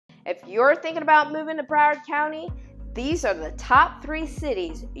If you're thinking about moving to Broward County, these are the top 3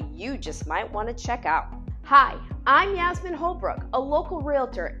 cities you just might want to check out. Hi, I'm Yasmine Holbrook, a local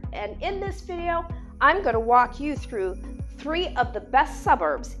realtor, and in this video, I'm going to walk you through 3 of the best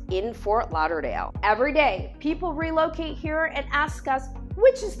suburbs in Fort Lauderdale. Every day, people relocate here and ask us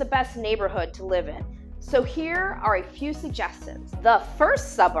which is the best neighborhood to live in. So here are a few suggestions. The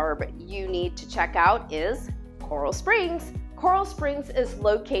first suburb you need to check out is Coral Springs. Coral Springs is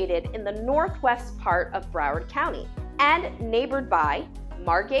located in the northwest part of Broward County and neighbored by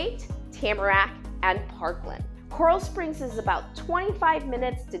Margate, Tamarack, and Parkland. Coral Springs is about 25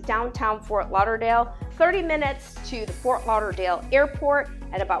 minutes to downtown Fort Lauderdale, 30 minutes to the Fort Lauderdale airport,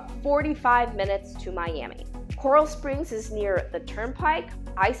 and about 45 minutes to Miami. Coral Springs is near the Turnpike,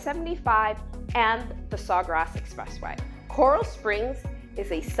 I-75, and the Sawgrass Expressway. Coral Springs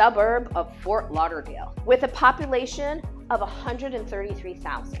is a suburb of Fort Lauderdale with a population of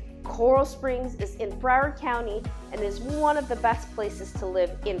 133,000. Coral Springs is in Broward County and is one of the best places to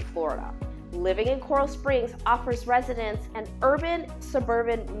live in Florida. Living in Coral Springs offers residents an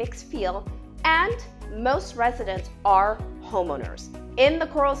urban-suburban mixed feel, and most residents are homeowners. In the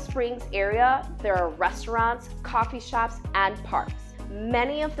Coral Springs area, there are restaurants, coffee shops, and parks.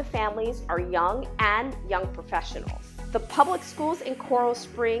 Many of the families are young and young professionals. The public schools in Coral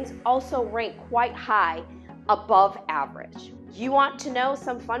Springs also rank quite high, above average. You want to know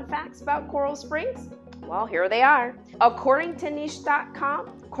some fun facts about Coral Springs? Well, here they are. According to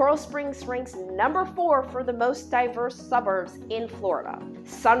niche.com, Coral Springs ranks number 4 for the most diverse suburbs in Florida.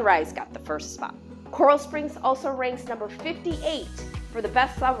 Sunrise got the first spot. Coral Springs also ranks number 58 for the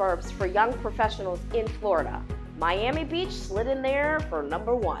best suburbs for young professionals in Florida. Miami Beach slid in there for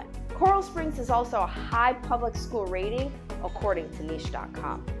number 1. Coral Springs is also a high public school rating according to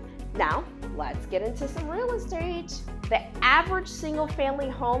niche.com. Now, let's get into some real estate. The average single-family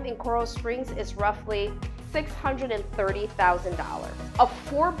home in Coral Springs is roughly $630,000. A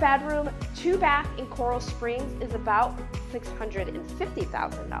 4-bedroom, 2-bath in Coral Springs is about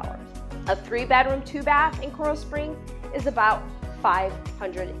 $650,000. A 3-bedroom, 2-bath in Coral Springs is about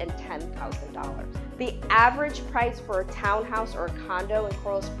 $510,000. The average price for a townhouse or a condo in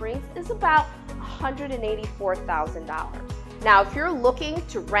Coral Springs is about $184,000. Now, if you're looking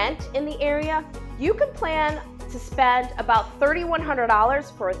to rent in the area, you can plan to spend about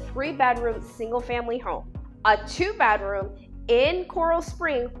 $3,100 for a 3-bedroom single-family home. A 2-bedroom in Coral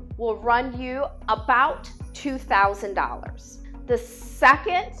Springs will run you about $2,000. The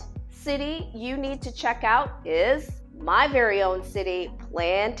second city you need to check out is my very own city,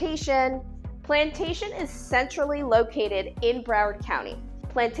 Plantation. Plantation is centrally located in Broward County.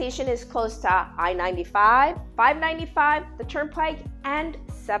 Plantation is close to I-95, 595, the Turnpike, and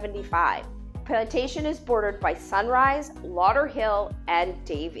 75. Plantation is bordered by Sunrise, Lauderhill, and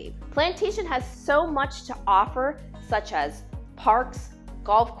Davie. Plantation has so much to offer, such as parks,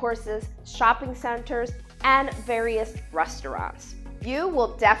 golf courses, shopping centers, and various restaurants. You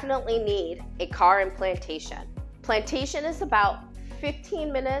will definitely need a car in Plantation. Plantation is about 15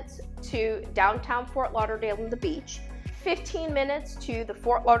 minutes to downtown Fort Lauderdale and the beach, 15 minutes to the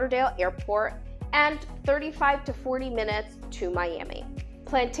Fort Lauderdale airport, and 35 to 40 minutes to Miami.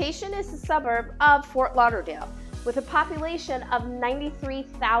 Plantation is a suburb of Fort Lauderdale with a population of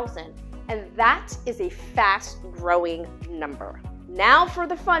 93,000, and that is a fast-growing number. Now for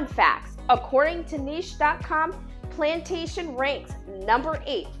the fun facts. According to niche.com, Plantation ranks number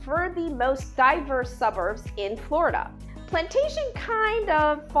 8 for the most diverse suburbs in Florida. Plantation kind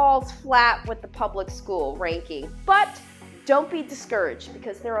of falls flat with the public school ranking, but don't be discouraged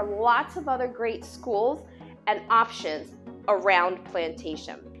because there are lots of other great schools and options around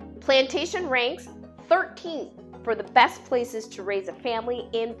Plantation. Plantation ranks 13th for the best places to raise a family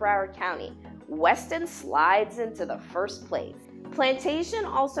in Broward County. Weston slides into the first place. Plantation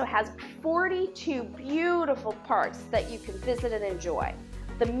also has 42 beautiful parks that you can visit and enjoy.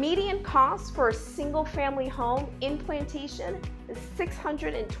 The median cost for a single-family home in Plantation is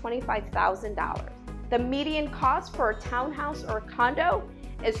 $625,000. The median cost for a townhouse or a condo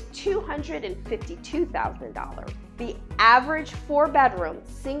is $252,000. The average 4-bedroom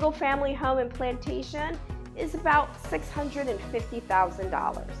single-family home in Plantation is about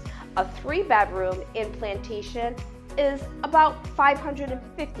 $650,000. A 3-bedroom in Plantation is about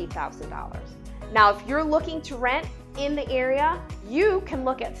 $550,000. Now, if you're looking to rent in the area, you can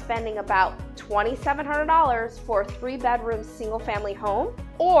look at spending about $2,700 for a 3-bedroom single-family home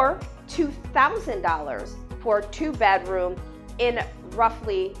or $2,000 for a 2-bedroom in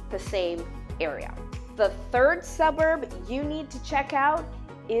roughly the same area. The third suburb you need to check out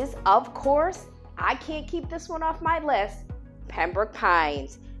is, of course, I can't keep this one off my list, Pembroke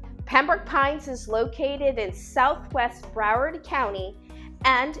Pines. Pembroke Pines is located in southwest Broward County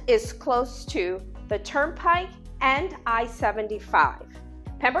and is close to the Turnpike and I-75.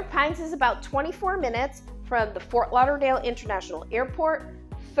 Pembroke Pines is about 24 minutes from the Fort Lauderdale International Airport,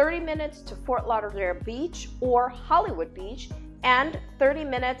 30 minutes to Fort Lauderdale Beach or Hollywood Beach, and 30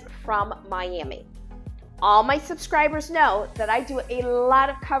 minutes from Miami. All my subscribers know that I do a lot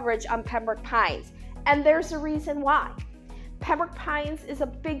of coverage on Pembroke Pines, and there's a reason why. Pembroke Pines is a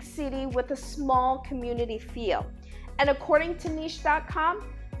big city with a small community feel, and according to niche.com,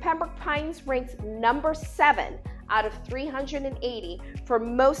 Pembroke Pines ranks number 7 out of 380 for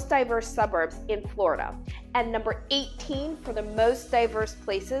most diverse suburbs in Florida, and number 18 for the most diverse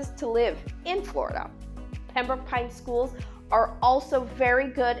places to live in Florida. Pembroke Pines schools are also very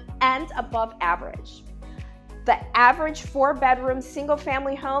good and above average. The average 4-bedroom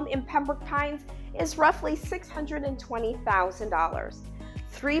single-family home in Pembroke Pines is roughly $620,000.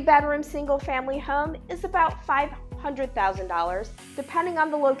 3-bedroom single-family home is about $500,000, depending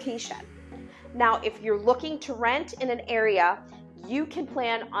on the location. Now, if you're looking to rent in an area, you can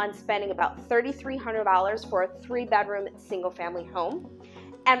plan on spending about $3,300 for a 3-bedroom single-family home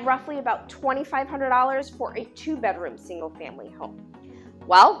and roughly about $2,500 for a 2-bedroom single-family home.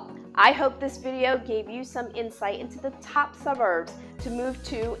 Well, I hope this video gave you some insight into the top suburbs to move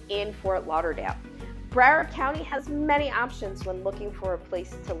to in Fort Lauderdale. Broward County has many options when looking for a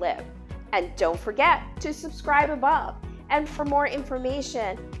place to live. And don't forget to subscribe above. And for more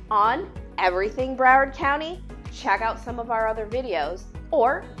information on everything Broward County, check out some of our other videos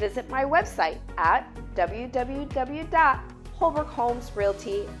or visit my website at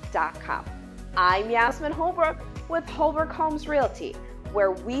www.holbrookhomesrealty.com. I'm Yasmine Holbrook with Holbrook Homes Realty,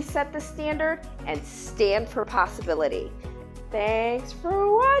 where we set the standard and stand for possibility. Thanks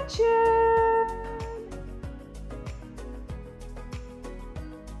for watching.